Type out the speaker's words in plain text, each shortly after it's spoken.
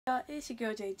Y'all, it's your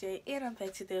girl JJ, and I'm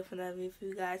back today with another video for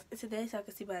you guys. And today, as y'all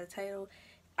can see by the title,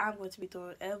 I'm going to be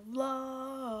doing a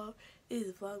vlog. It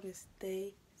is Vlogmas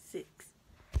Day 6.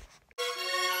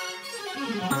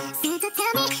 Santa,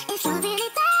 tell me if you're really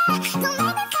there. Don't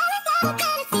make me fall in love, but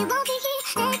if you won't be here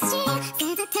next year.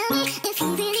 Santa, tell me if you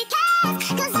really care,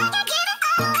 'cause I can give it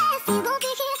all away if you won't be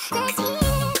here next year.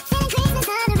 Santa Christmas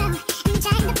all around, and you're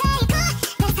trying to play it cool.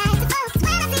 Let's hide the folks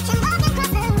when I see you walking across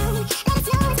the room. Let us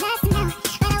know it's lasting now,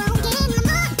 but I won't get in the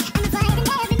mood. I'm afraid of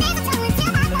every mistletoe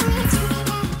until I know it's true.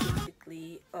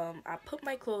 Basically, I put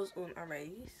my clothes on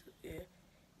already, so yeah,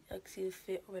 y'all can see the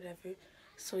fit or whatever.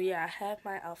 So yeah, I have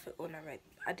my outfit on already.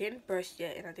 I didn't brush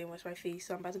yet, and I didn't wash my face,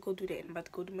 so I'm about to go do that. I'm about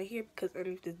to go do my hair because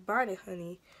underneath this bonnet,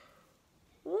 honey,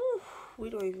 woo, we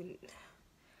can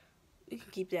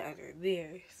keep that under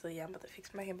there. So yeah, I'm about to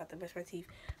fix my hair, I'm about to brush my teeth,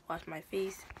 wash my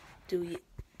face, do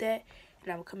that,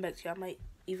 and I will come back to you. I might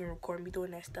even record me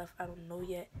doing that stuff. I don't know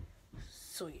yet.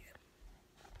 So yeah,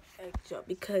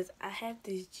 because I have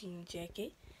this jean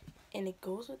jacket, and it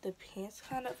goes with the pants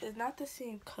kind of. It's not the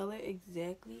same color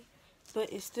exactly,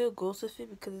 but it still goes with it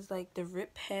because it's like the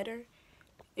rip pattern.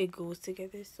 It goes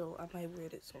together, so I might wear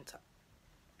this on top.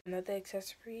 Another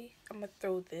accessory, I'm gonna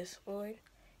throw this on,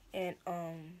 and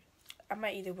I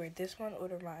might either wear this one or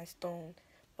the rhinestone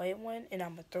white one, and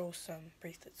I'm gonna throw some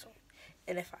bracelets on.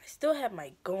 And if I still have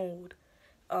my gold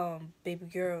baby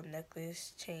girl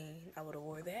necklace chain, I would have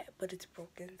wore that, but it's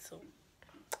broken, so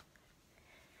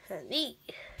honey.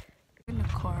 We're in the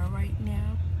car right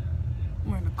now.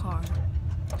 We're in the car.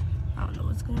 I don't know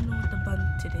what's going on with the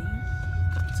bun today.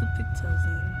 Got 2 pigtails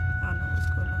in. I don't know what's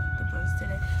going on with the buns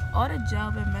today. All the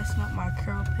gel been messing up my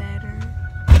curl pattern.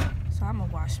 So I'm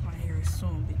gonna wash my hair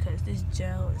soon because this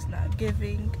gel is not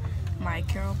giving my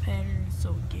curl pattern.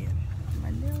 So again, my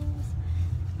nails,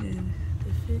 then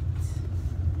the fit.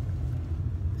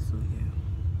 So yeah,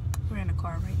 we're in the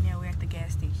car right now. We're at the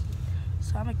gas station.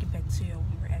 So I'm gonna get back to you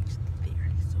when we're actually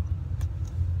there. So.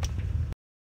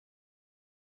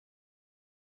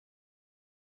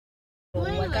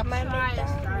 I got my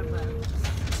McDonald's.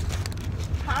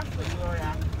 Perfect,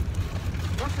 Laura.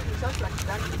 Most of the just like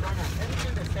that, you don't have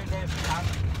anything to say there.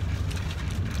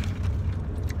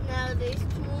 Now there's 2.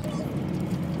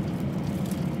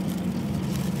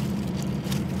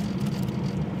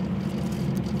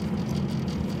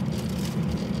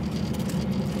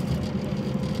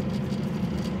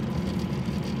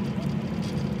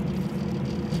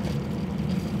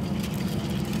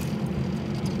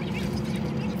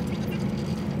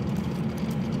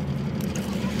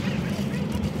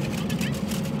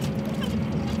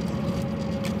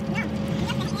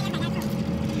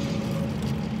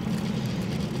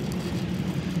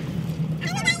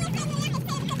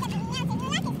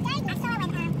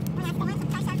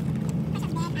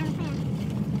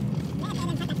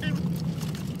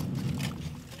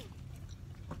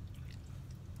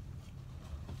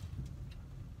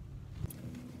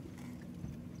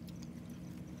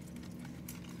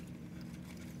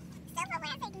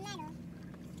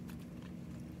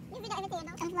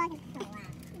 I'm vlogging. Oh, wow.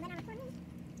 You went on a corner?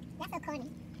 That's so corny.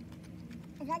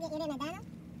 A vlog you in McDonald's?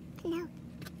 No.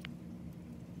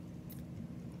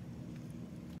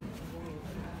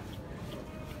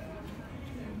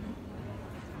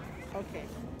 Okay.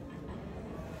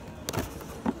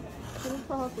 Can you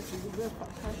call us if you do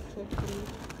check, please?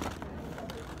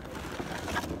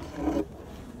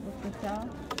 What's the tell?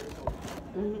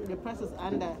 The price is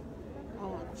under.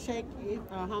 Check if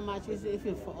how much is it if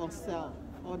it's for on sale.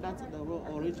 Or that's the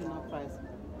original price.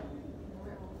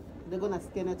 They're gonna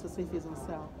scan it to see if it's on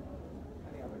sale.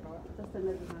 Just send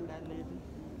it on that lady.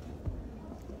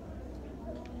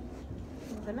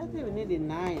 The next thing we need is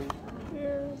 9.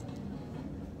 Yeah.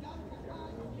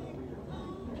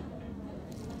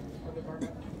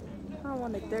 I don't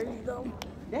want a 30 though.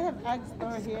 They have egg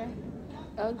store here.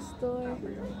 Egg store.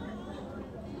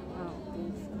 Oh,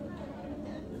 yes.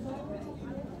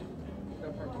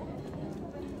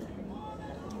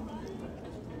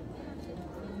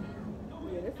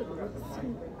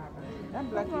 That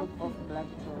black look off black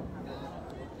too.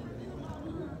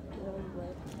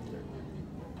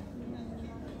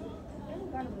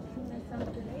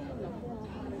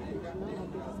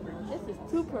 This is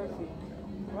too perfect.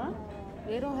 What?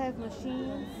 They don't have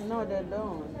machines. No, they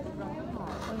don't.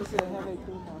 Let me see, they have a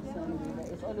 2,000.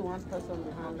 It's only one person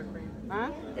behind.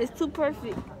 Huh? It's too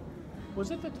perfect.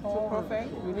 Was it the tall? Too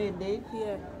perfect? We need a date?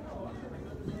 Yeah.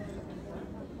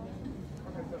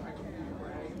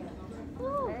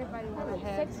 Everybody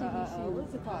wants to have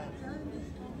what's it called?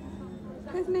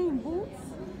 His name Boots.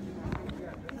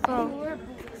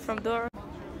 From Dora.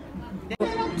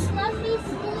 Fluffy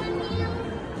spoon meal.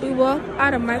 We walk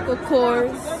out of Michael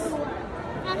Kors.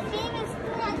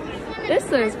 This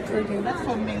is pretty. That's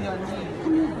for million.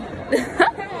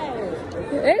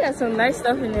 They got some nice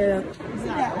stuff in there. See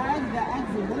the egg,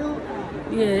 the blue.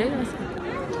 Yeah, they got some.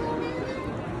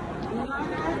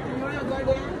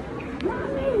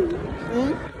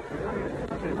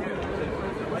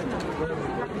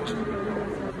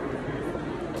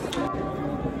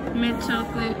 Mint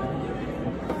chocolate.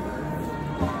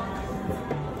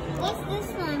 What's this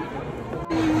one?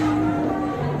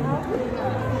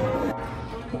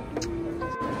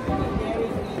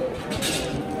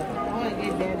 I want to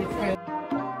get daddy friend.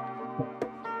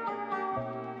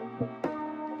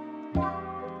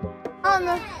 I don't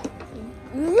know.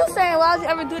 You saying why would you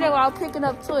ever do that while picking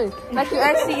up toys? Like you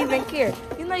actually even care.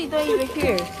 You know you don't even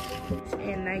care.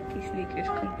 And Nike sneakers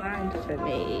combined for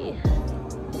me.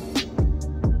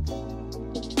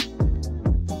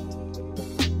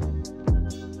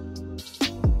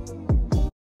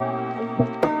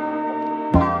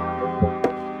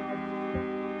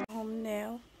 Home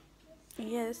now.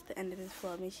 Yeah, that's the end of this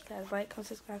vlog. Make sure you guys like, comment,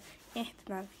 subscribe, and hit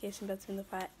the notification bell to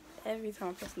notify every time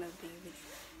I post another video.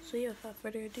 So yeah, without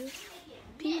further ado,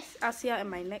 peace. I'll see y'all in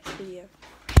my next video.